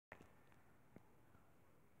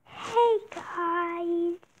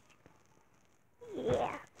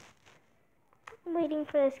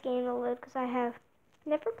for this game to load because I have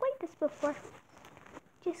never played this before.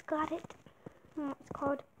 Just got it. It's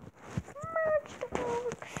called Merge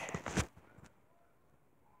Dogs.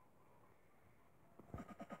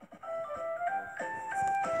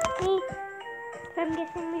 Hey, so I'm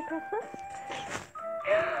guessing we press this.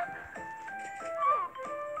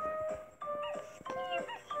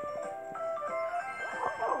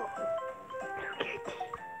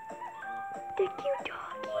 The cute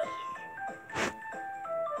doggies.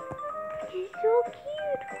 He's so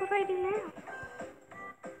cute. What do I do now?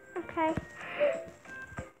 Okay.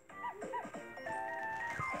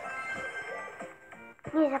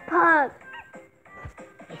 He's a pug.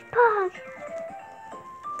 He's pug.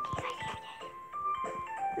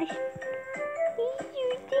 He's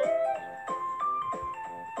using.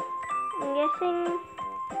 I'm guessing.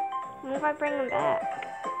 What if I bring him back?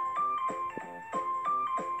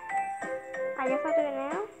 I guess I'll do it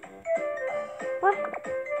now. What?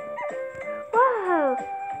 Whoa!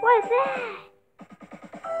 What is that?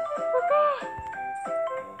 What's that?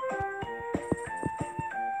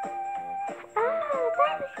 Oh,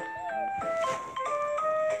 that was cute.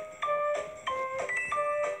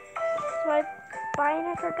 So I buy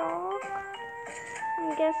another dog? I'm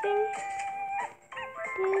guessing.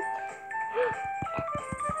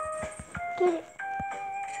 Get it.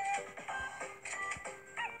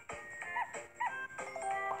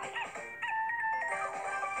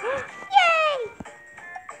 Yay!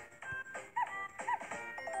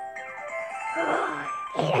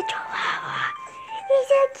 He's a chihuahua. He's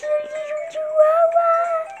a cute little chihuahua.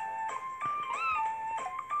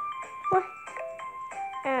 What?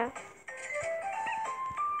 Oh.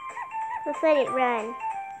 Let's let it run.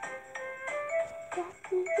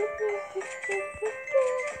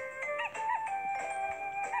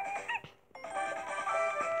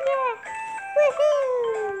 Yeah!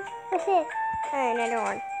 Woohoo! What's this? Oh, another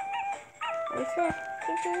one. What's this?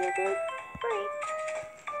 Give me a good break.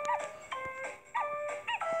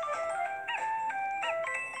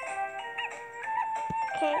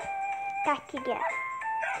 Okay, back again.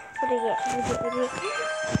 What do you get? What do you get?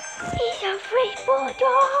 He's a free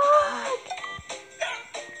bulldog!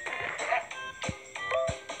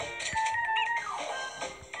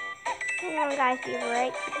 Hang on, guys, be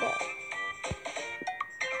right there.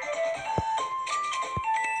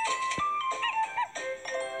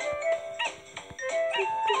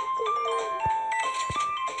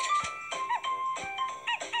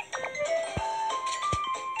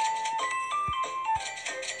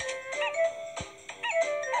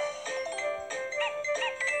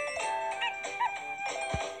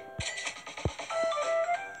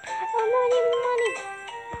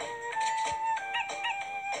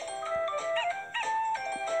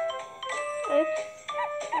 Oops,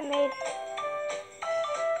 I made.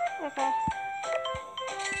 Okay.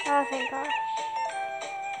 Oh, thank gosh.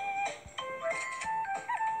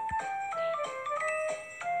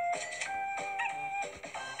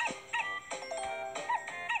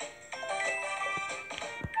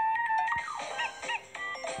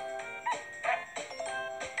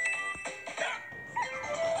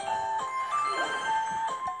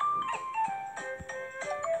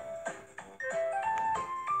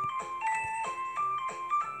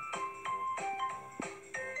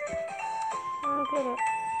 I don't get it.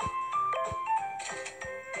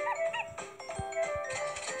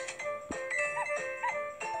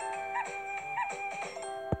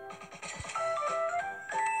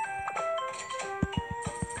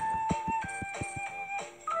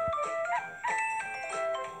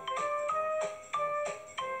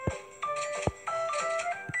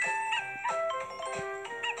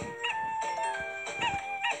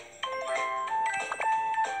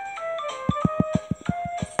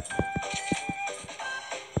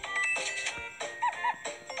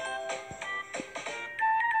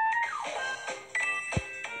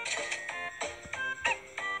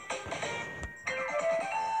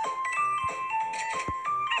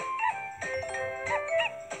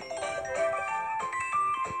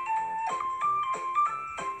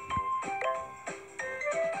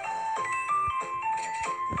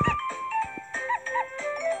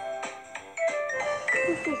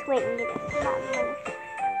 Let's just wait and get it. Not move.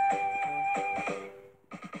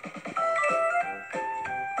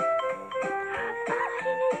 Oh, I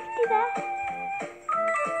didn't know you could do that.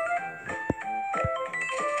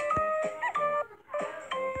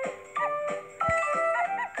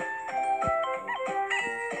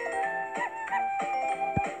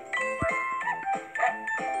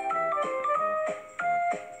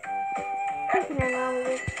 Nothing wrong with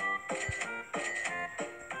it.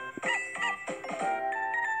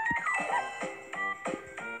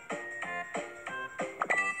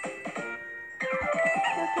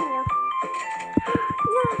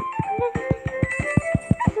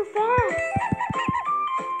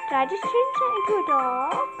 I just changed it into a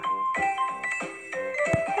dog?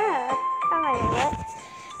 Oh, I know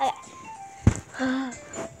it.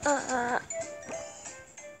 Okay.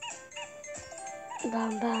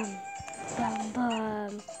 Bum bum. Bum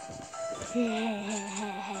bum.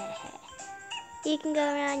 You can go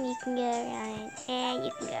around, you can go around, and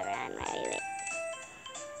you can go around right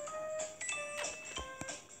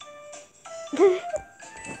away.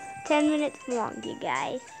 10 minutes long, you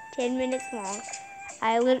guys. 10 minutes long.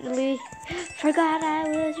 I literally forgot I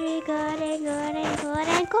was recording.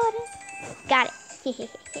 Got it.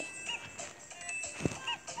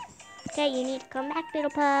 Okay, you need to come back, little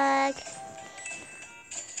pug.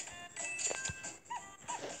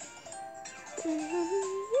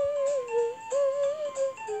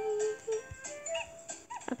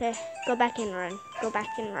 Okay, go back and run. Go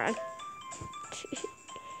back and run. I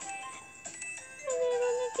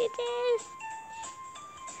want to do this.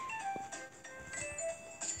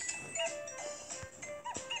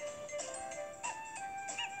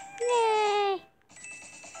 Yay!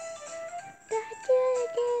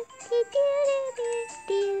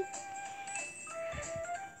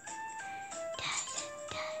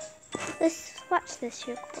 Let's watch this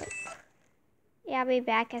real quick. Yeah, I'll be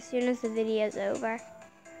back as soon as the video's over.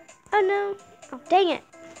 Oh no! Oh, dang it!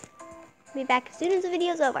 I'll be back as soon as the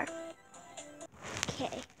video's over.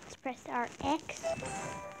 Okay, let's press our X.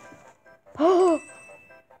 Oh!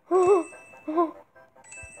 Oh! Oh!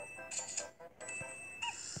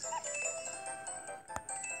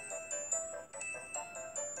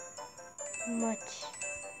 Much.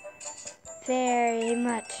 Very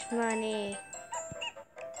much money.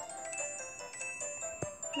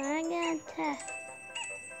 My God.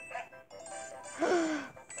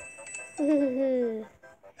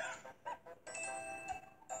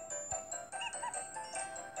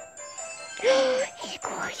 He's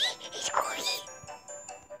corny. He's corny.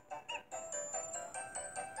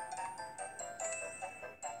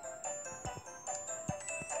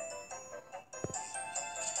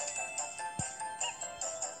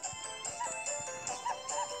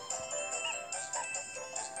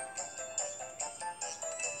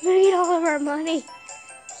 Look at all of our money.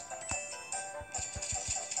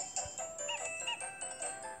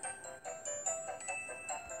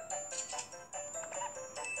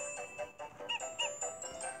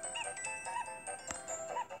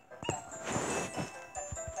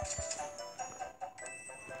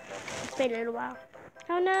 Let's wait a little while.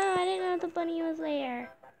 Oh no, I didn't know the bunny was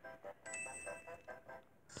there.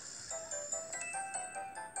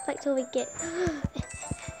 Wait till we get...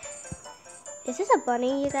 Is this a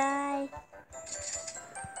bunny, you guys?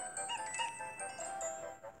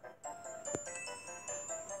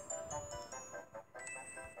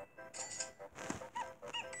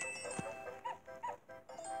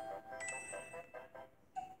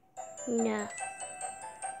 No.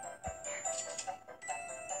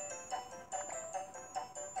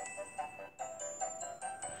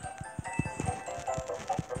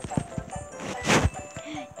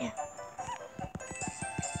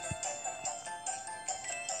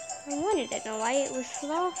 I wanted to know why it was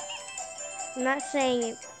slow. I'm not saying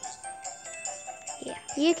it. Yeah,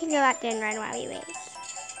 you can go out there and run while we wait.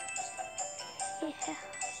 Yeah.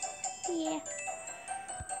 Yeah.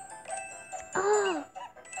 Oh.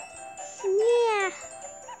 Yeah.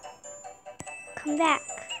 Come back.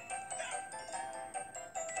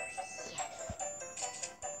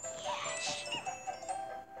 Yes.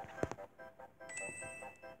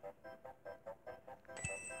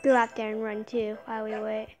 Go out there and run too while we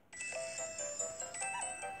wait.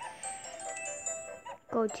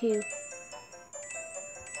 Go too.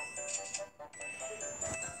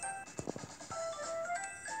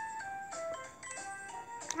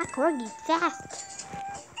 That corgi's fast.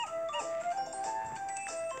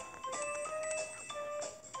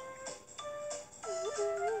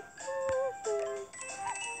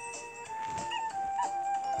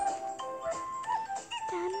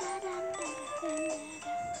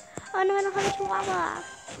 Oh no, I don't have a chihuahua.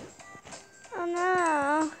 Oh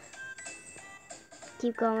no.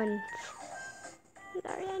 Keep going.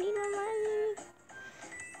 Sorry, I need more money.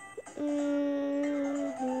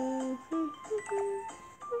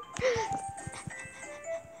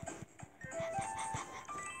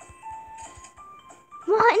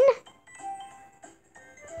 One.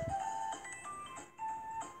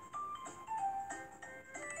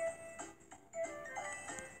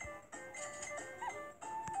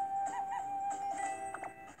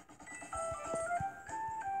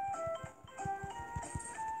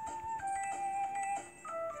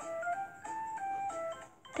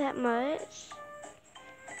 That much.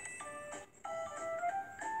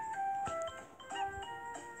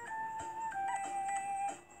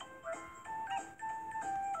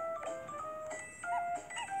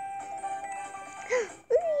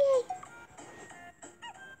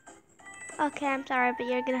 Okay, I'm sorry, but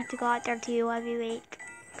you're gonna have to go out there too while we wait.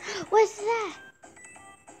 What's that?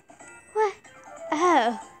 What?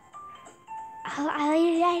 Oh.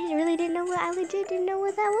 I really didn't know what, I legit didn't know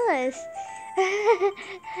what that was.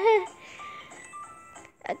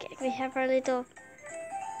 Okay, we have our little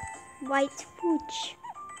white pooch.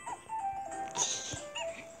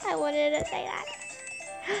 I wanted to say that.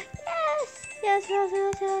 Yes! Yes, yes,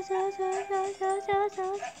 yes, yes, yes, yes, yes, yes, yes,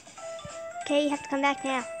 yes. Okay, you have to come back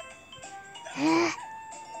now.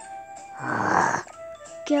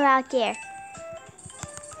 Go out there.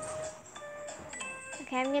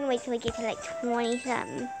 Okay, I'm gonna wait till we get to like 20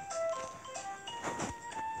 something.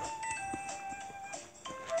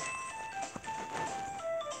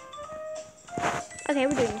 Okay,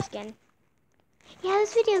 we're doing this again. Yeah,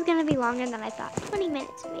 this video is gonna be longer than I thought. 20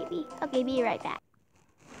 minutes maybe. Okay, be right back.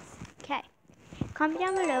 Okay, comment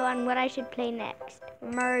down below on what I should play next.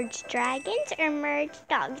 Merge dragons or merge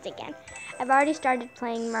dogs again? I've already started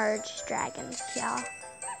playing merge dragons, y'all.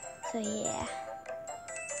 So yeah.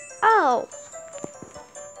 Oh!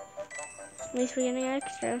 At least we're getting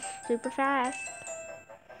extras super fast.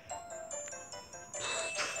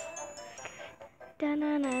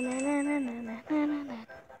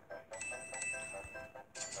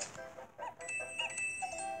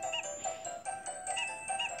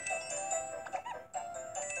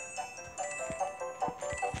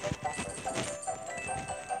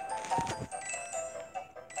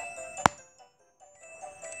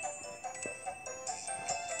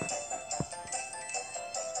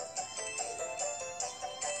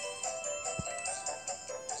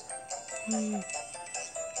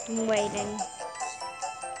 I'm waiting.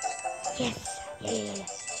 Yes. Yeah.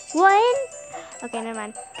 One. Okay, never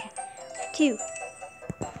mind. Okay. 2.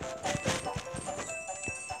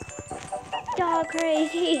 Dog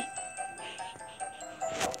crazy.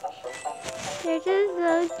 They're just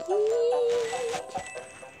so cute.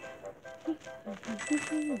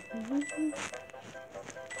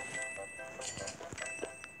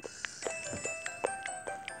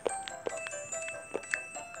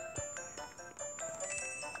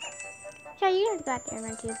 So you guys got there,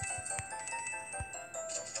 aren't you?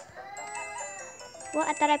 Well,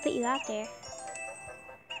 I thought I put you out there.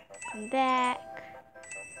 Come back.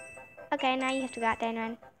 Okay, now you have to go out there and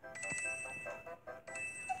run.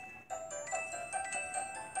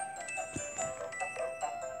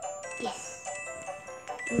 Yes.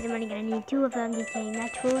 Means I'm only gonna need 2 of them, just saying, not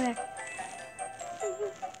 4.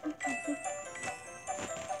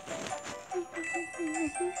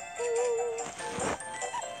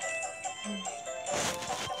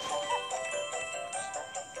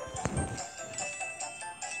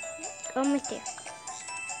 Almost there.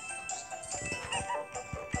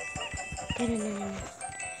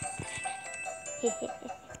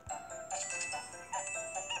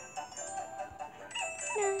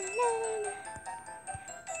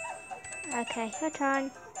 Okay, your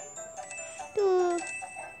turn. 2.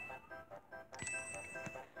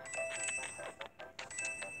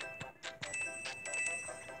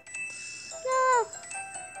 No.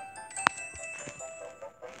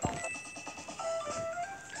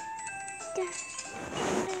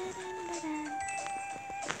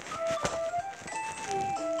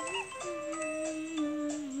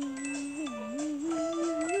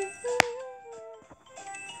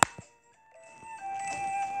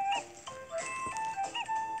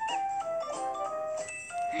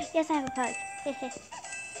 Yes, I have a pug.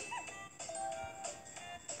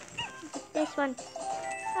 This one.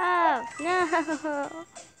 Oh, no.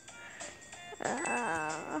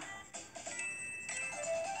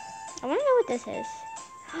 I want to know what this is.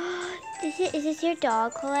 Is this your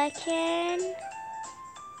dog collection?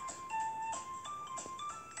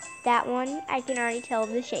 That one, I can already tell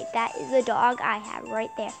the shape. That is the dog I have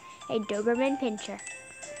right there. A Doberman Pinscher.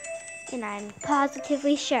 And I'm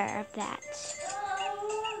positively sure of that.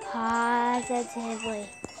 Positively.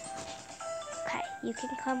 Okay, you can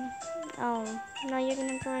come. Oh, no, you're going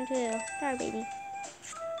to have to run too. Sorry, baby.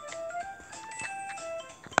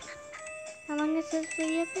 How long has this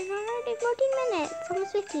video been already? 14 minutes.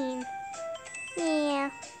 Almost 15. Yeah.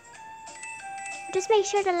 Just make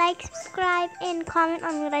sure to like, subscribe, and comment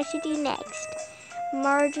on what I should do next.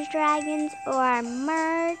 Merge dragons or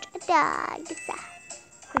merge dogs.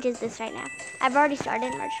 Which is this right now. I've already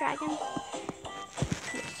started merge dragons.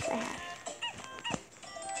 Yes, I have.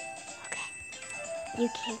 Okay. You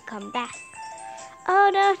can come back. Oh,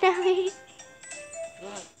 no, no.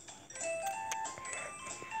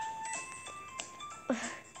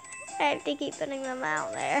 I have to keep putting them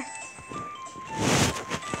out there.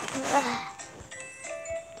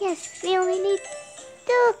 Yes, we only need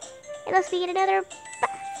 2. And let's get another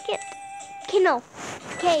basket. kennel,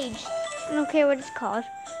 cage. I don't care what it's called.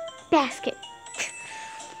 Basket.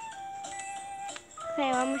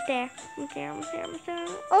 Okay, we're almost there. Almost there, almost there, almost there.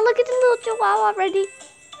 Oh, look at the little chihuahua already.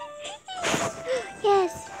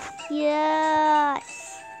 Yes.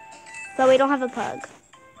 Yes. But we don't have a pug.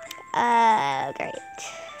 Great.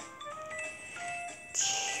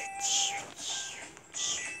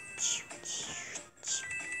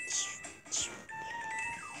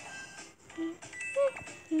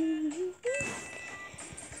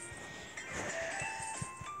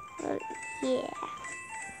 Oh, yeah.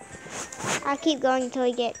 I'll keep going until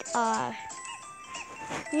we get our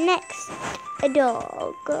next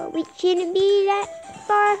dog. We shouldn't be that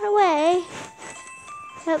far away.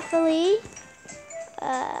 Hopefully.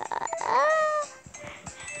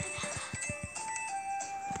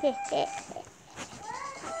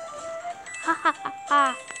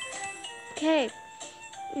 Okay.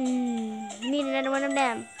 Need another one of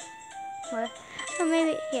them. What? Oh,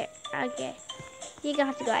 maybe here. Okay. You're gonna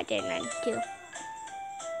have to go out there and run too.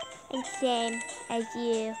 And same as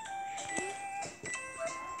you.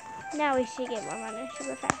 Now we should get more running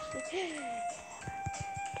super faster.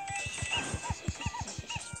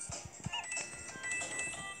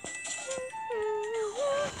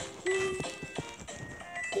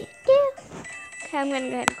 Okay, I'm gonna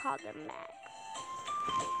go ahead and call them back.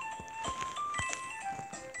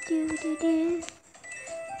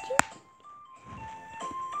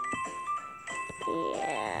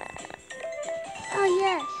 Yeah. Oh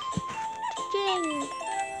yes. Jing.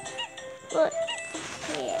 Look.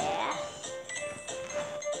 Yeah.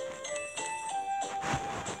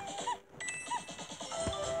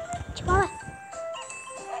 Chihuahua.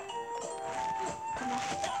 Come on.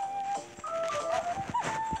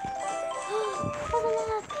 Oh,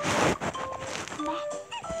 come back.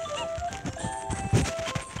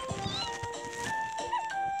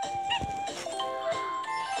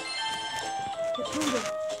 Poodle.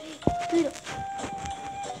 Poodle.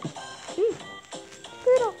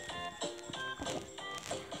 Poodle. Okay.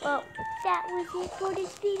 Well, that was it for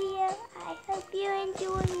this video. I hope you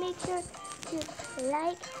enjoyed. Make sure to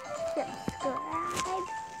like, subscribe,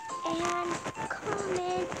 and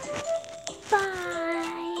comment. Bye.